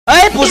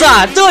不是，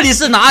这里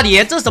是哪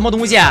里？这什么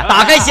东西？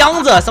打开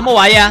箱子，什么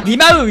玩意？里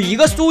面有一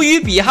个书与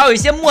笔，还有一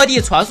些末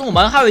地传送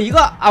门，还有一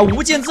个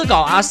无尽之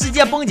稿世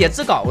界崩解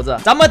之稿子。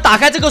咱们打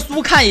开这个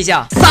书看一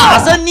下。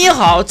煞神你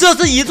好，这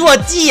是一座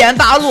基岩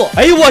大陆。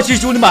哎呦我去，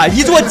兄弟们，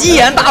一座基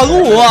岩大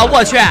陆，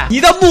我去！你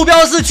的目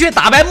标是去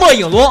打败末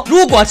影龙，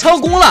如果成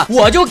功了，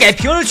我就给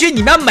评论区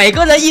里面每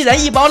个人1人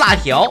1包辣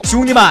条。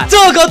兄弟们，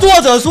这个作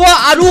者说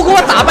如果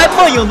我打败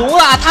末影龙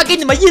了，他给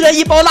你们1人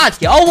1包辣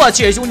条。我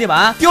去，兄弟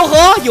们，哟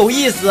呵，有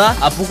意思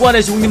不过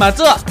呢，兄弟们，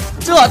这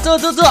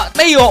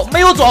没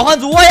有转换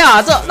桌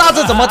呀，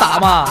这怎么打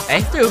嘛？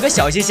哎，这有个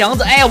小型箱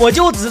子，哎，我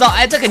就知道，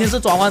哎，这肯定是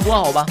转换桌，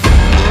好吧？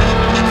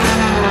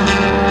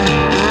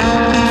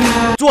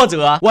作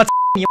者，我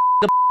你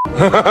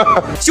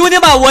兄弟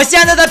们，我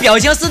现在的表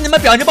情是你们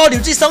表情包里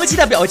最生气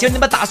的表情，你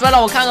们打出来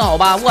让我看看好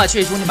吧？我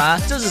去，兄弟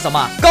们，这是什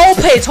么？高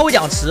配抽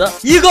奖池，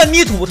一个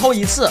泥土抽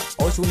一次。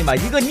兄弟们，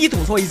一个泥土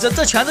抽一次，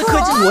这全是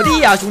科技魔力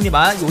呀，兄弟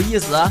们，有意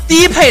思。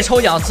低配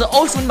抽奖池，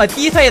兄弟们，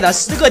低配的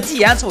10个基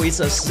岩抽一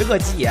次，10个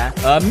基岩，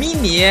迷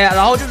你，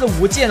然后就是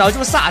武进，然后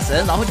就是煞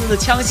神，然后就是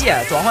枪械，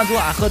转换桌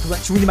河豚。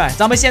兄弟们，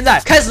咱们现在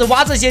开始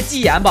挖这些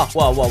基岩吧。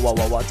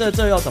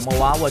这要怎么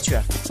挖？我去，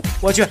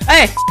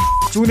哎。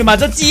兄弟们，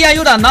这基岩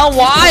有点难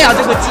挖呀！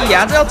这个基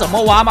岩，这要怎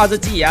么挖吗？这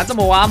基岩这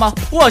么挖吗？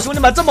哇，兄弟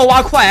们，这么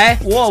挖快！哎，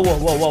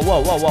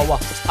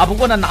哇！不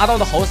过呢，拿到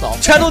的好少，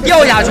全都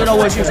掉下去了。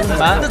我去，兄弟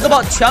们，这怎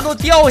么全都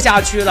掉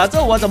下去了？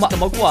这我怎么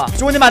过？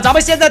兄弟们，咱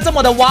们现在这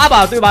么的挖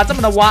吧，对吧？这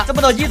么的挖，这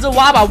么的一直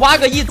挖吧，挖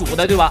个一组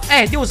的，对吧？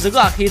哎，60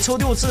个可以抽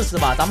6次是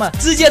吧？咱们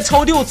直接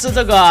抽6次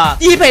这个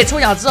低配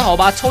抽奖池，好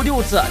吧？抽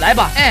6次，来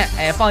吧！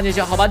哎，放进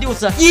去，好吧？6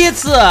次，1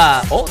次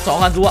转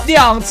换桌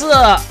，2次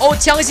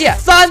枪械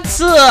，3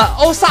次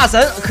煞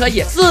神。可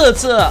以4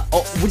次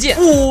无尽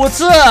，5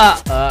次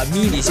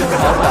迷你幸运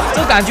方块，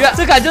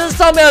这感觉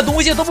上面的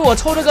东西都被我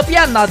抽了个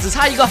遍呢，只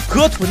差一个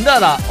河豚的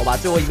了，好吧，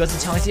最后一个是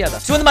枪械的。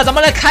兄弟们，咱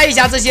们来开一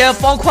下这些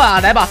方块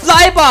来吧，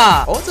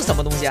这什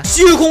么东西？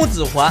虚空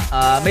指环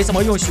没什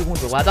么用，虚空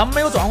指环咱们没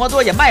有转换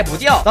桌也卖不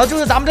掉。然后就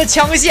是咱们的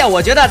枪械，我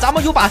觉得咱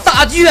们有把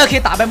大锯可以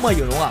打败末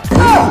影龙啊。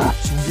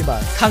兄弟们，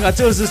看看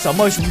这是什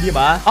么？兄弟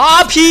们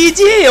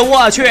 ，RPG，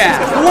 我去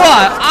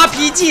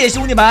，RPG，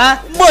 兄弟们，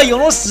末影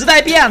龙时代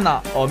变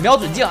了。瞄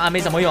准镜没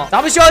什么用，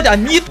咱们需要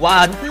点泥土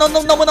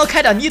能不能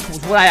开点泥土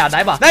出来呀？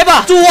来吧，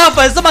祝我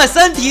粉丝们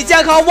身体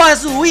健康，万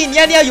事如意，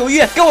年年有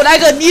余，给我来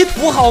个泥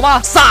土好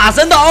吗？煞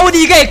神的奥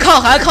利给，抗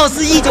寒抗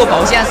湿，依旧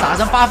保鲜，煞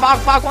神发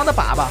光的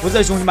粑粑。不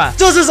是，兄弟们，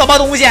这是什么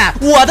东西？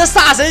我的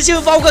煞神幸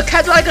运方块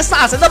开出来一个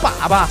煞神的粑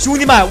粑。兄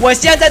弟们，我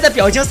现在的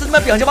表情是你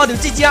们表情包里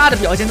最惊讶的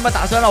表情，你们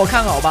打出来让我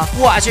看看好吧？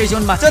我去，兄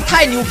弟们，这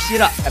太牛批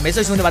了！哎，没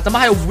事，兄弟们，咱们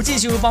还有无尽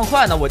幸运方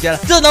块呢，我觉得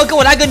这能给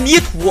我来个泥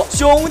土，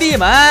兄弟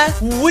们，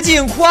无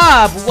尽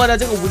块。不过呢，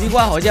这个无尽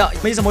块好像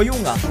没什么用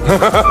啊！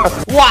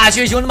我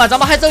去，兄弟们，咱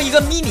们还剩一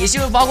个迷你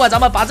幸运方块，咱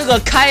们把这个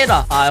开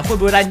了会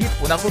不会来泥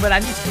土呢？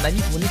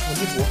泥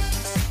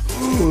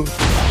土。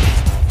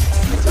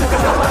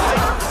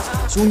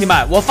兄弟们，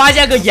我发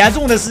现个严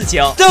重的事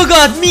情，这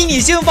个迷你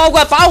幸运方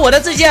块把我的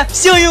这些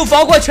幸运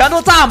方块全都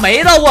炸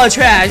没了，我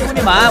去，兄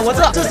弟们，我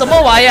这什么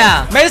玩意？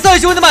没事，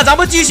兄弟们，咱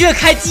们继续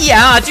开基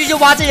岩继续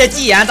挖这些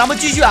基岩，咱们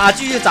继续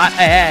砸，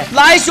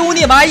来，兄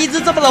弟们，一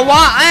直这么的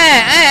挖，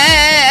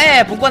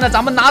不过呢，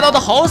咱们拿到的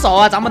好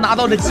少咱们拿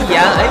到的基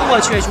岩，我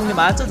去，兄弟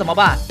们，这怎么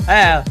办？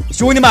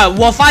兄弟们，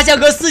我发现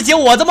个事情，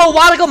我这么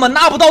挖的根本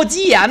拿不到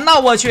基岩呢，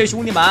我去，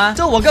兄弟们，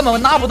这我根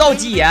本拿不到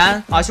基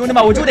岩兄弟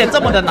们，我就得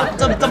这么的拿，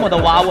这么的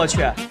挖，我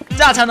去。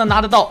这样才能拿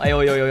得到。哎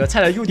呦，差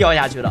点又掉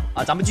下去了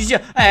咱们继续。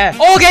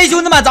OK，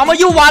 兄弟们，咱们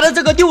又挖了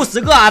这个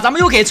60个咱们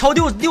又可以抽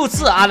6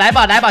次来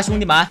吧，兄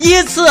弟们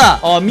，1次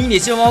迷你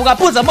幸运方块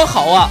不怎么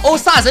好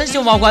煞神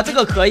幸运方块这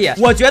个可以，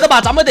我觉得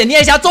吧，咱们得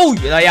念一下咒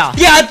语了呀。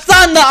点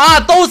赞的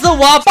都是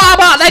我爸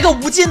爸，来个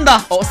无尽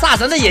的煞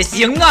神的也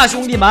行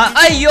兄弟们。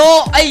哎呦，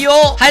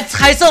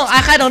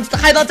还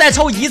能再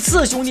抽1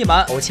次，兄弟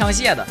们枪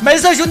械的，没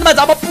事，兄弟们，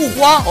咱们不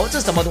慌这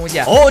是什么东西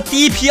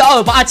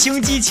DP28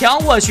轻机枪，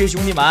我去，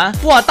兄弟们，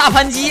大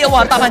盘机，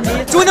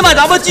兄弟们，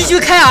咱们继续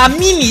开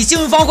迷你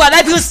幸运方块，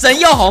来瓶神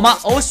药好吗？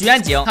许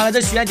愿井，看看这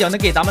许愿井能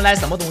给咱们来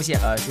什么东西？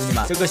兄弟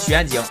们，这个许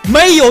愿井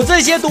没有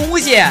这些东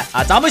西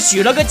咱们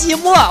许了个寂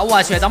寞，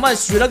我去，咱们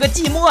许了个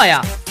寂寞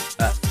呀，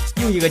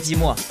又一个寂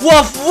寞，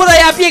我服了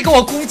呀！别给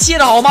我空气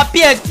了好吗？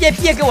别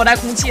给我来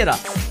空气了。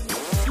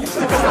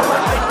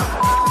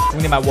兄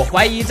弟们，我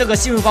怀疑这个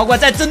幸运方块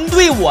在针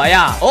对我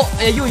呀！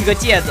又一个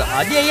戒指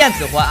烈焰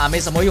指环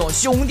没什么用。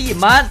兄弟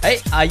们，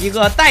一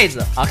个袋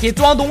子可以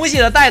装东西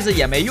的袋子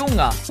也没用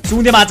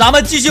兄弟们，咱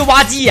们继续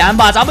挖基岩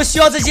吧，咱们需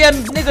要这些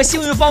那个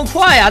幸运方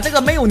块呀。这个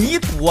没有泥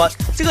土，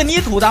这个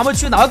泥土咱们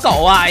去哪儿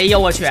搞哎呀，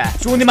我去！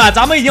兄弟们，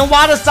咱们已经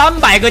挖了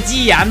300个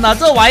基岩了，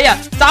这玩意儿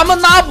咱们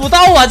拿不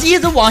到这一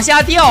直往下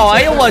掉。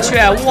哎呦我去！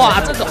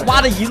哇，这个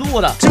挖的一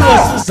路了，这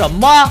是什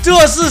么？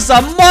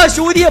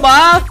兄弟们，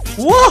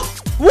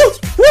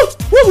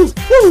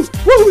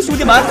兄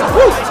弟们，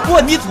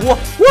泥土，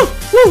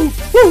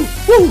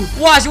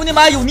哇，兄弟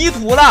们有泥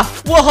土了，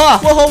我呵，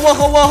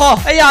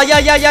哎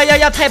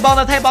呀，太棒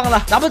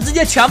了，咱们直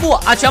接全部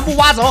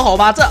挖走，好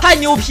吧？这太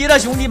牛皮了，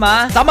兄弟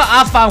们，咱们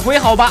返回，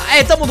好吧？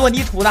哎，这么多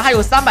泥土呢，还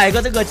有300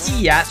个这个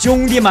基岩，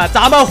兄弟们，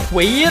咱们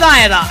回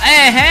来了，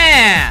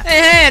哎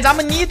嘿，咱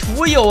们泥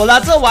土有了，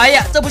这玩意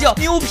这不就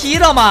牛皮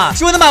了吗？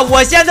兄弟们，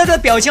我现在的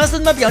表情是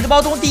你们表情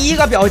包中第一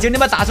个表情，你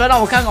们打出来让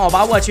我看看，好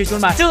吧？我去，兄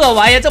弟们，这个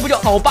玩意这不就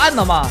好办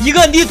了吗？一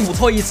个泥土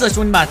抽一次，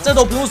兄弟们，这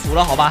都不用数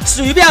了，好吧？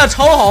随便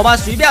抽，好吧？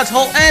随便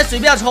抽，哎，随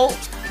便抽。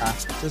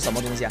这是什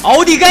么东西？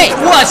奥迪盖！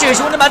我去，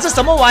兄弟们，这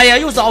什么玩意儿？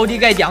又是奥迪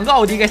盖，2个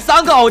奥迪盖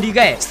，3个奥迪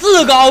盖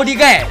，4个奥迪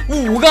盖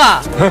，5个。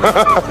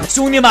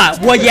兄弟们，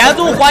我严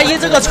重怀疑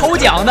这个抽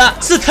奖的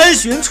是腾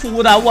讯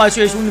出的。我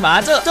去，兄弟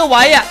们，这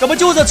玩意儿怎么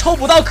就是抽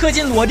不到氪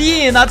金落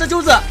地呢？这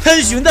就是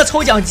腾讯的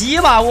抽奖机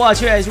吧？我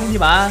去，兄弟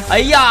们，哎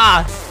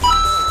呀！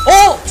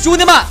哦，兄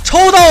弟们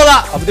抽到了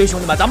啊！不对，兄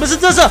弟们，咱们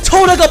这是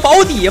抽了个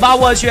保底吧？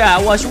我去，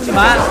兄弟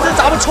们，这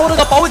咱们抽了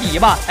个保底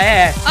吧？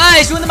哎，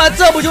兄弟们，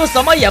这不就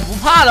什么也不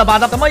怕了吧？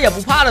咱什么也不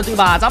怕了，对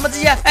吧？咱们直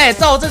接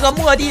照这个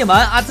末地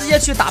门直接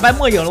去打败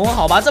末影龙，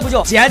好吧？这不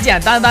就简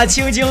简单单、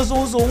轻轻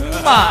松松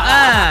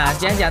嘛？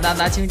简简单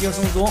单、轻轻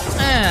松松，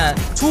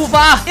出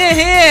发！嘿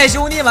嘿，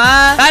兄弟们，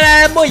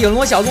来，末影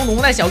龙、小龙龙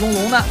呢？小龙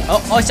龙呢？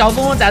哦，小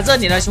龙龙在这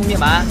里呢，兄弟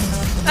们，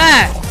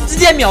直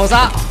接秒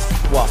杀！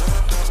哇！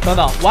等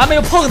等，我还没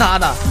有碰他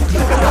呢！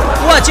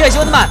我去，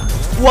兄弟们，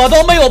我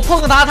都没有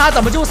碰他，他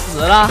怎么就死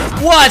了？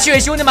我去，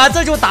兄弟们，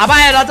这就打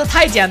败了，这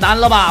太简单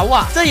了吧？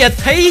哇，这也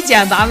忒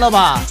简单了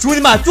吧？兄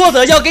弟们，作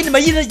者要给你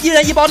们一人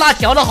1包辣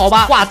条的好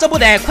吧？哇，这不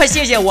得快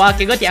谢谢我，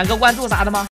给个点个关注啥的吗？